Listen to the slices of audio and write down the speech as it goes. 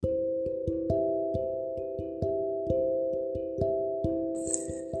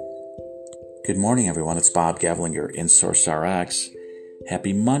Good morning, everyone. It's Bob Gavlinger, InSource RX.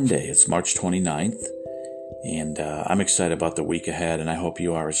 Happy Monday. It's March 29th, and I'm excited about the week ahead, and I hope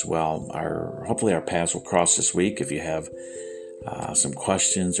you are as well. Hopefully our paths will cross this week. If you have some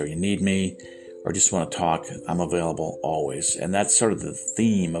questions or you need me or just want to talk, I'm available always. And that's sort of the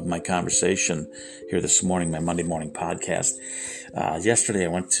theme of my conversation here this morning, my Monday morning podcast. Yesterday I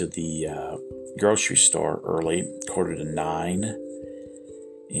went to the grocery store early, 8:45,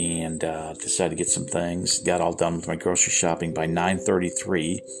 and decided to get some things. Got all done with my grocery shopping by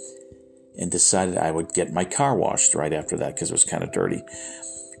 9:33 and decided I would get my car washed right after that because it was kind of dirty.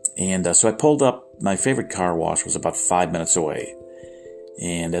 And so I pulled up. My favorite car wash was about 5 minutes away.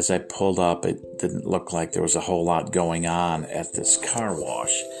 And as I pulled up, it didn't look like there was a whole lot going on at this car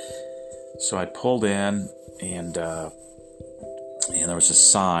wash. So I pulled in, and there was a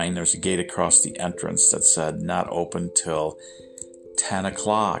sign. There was a gate across the entrance that said not open till 10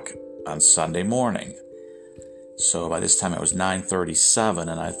 o'clock on Sunday morning. So by this time it was 9:37,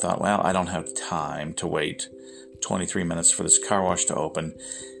 and I thought, well, I don't have time to wait 23 minutes for this car wash to open.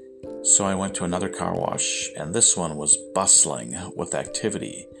 So I went to another car wash, and this one was bustling with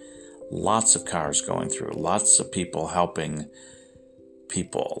activity. Lots of cars going through, lots of people helping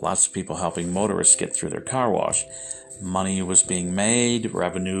motorists get through their car wash. Money was being made,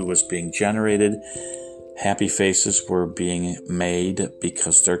 revenue was being generated. Happy faces were being made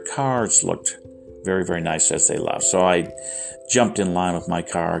because their cars looked very, very nice as they left. So I jumped in line with my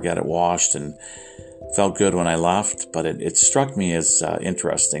car, got it washed, and felt good when I left. But it struck me as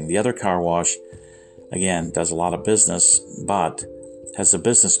interesting. The other car wash, again, does a lot of business, but has a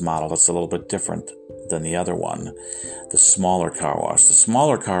business model that's a little bit different than the other one, the smaller car wash. The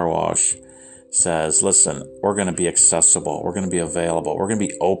smaller car wash says, listen, we're going to be accessible. We're going to be available. We're going to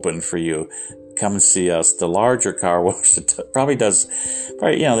be open for you. Come and see us. The larger car wash probably,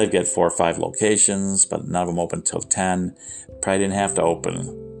 they've got 4 or 5 locations, but none of them open till 10. Probably didn't have to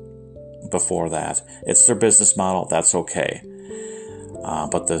open before that. It's their business model. That's okay.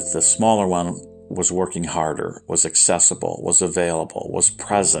 But the smaller one was working harder, was accessible, was available, was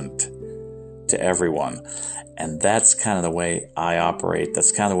present to everyone. And that's kind of the way I operate.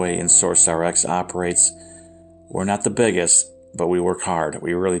 That's kind of the way InSource RX operates. We're not the biggest, but we work hard.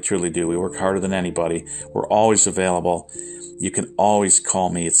 We really, truly do. We work harder than anybody. We're always available. You can always call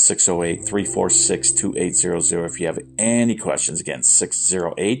me at 608-346-2800 if you have any questions. Again,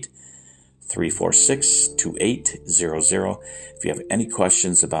 608-346-2800. If you have any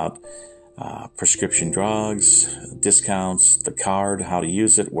questions about prescription drugs, discounts, the card, how to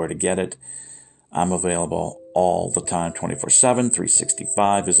use it, where to get it, I'm available all the time, 24/7,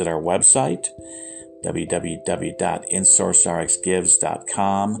 365. Visit our website,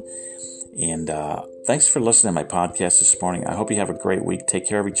 www.insourcerxgives.com. And thanks for listening to my podcast this morning. I hope you have a great week. Take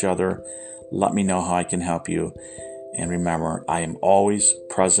care of each other. Let me know how I can help you. And remember, I am always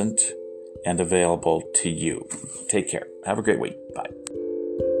present and available to you. Take care. Have a great week. Bye.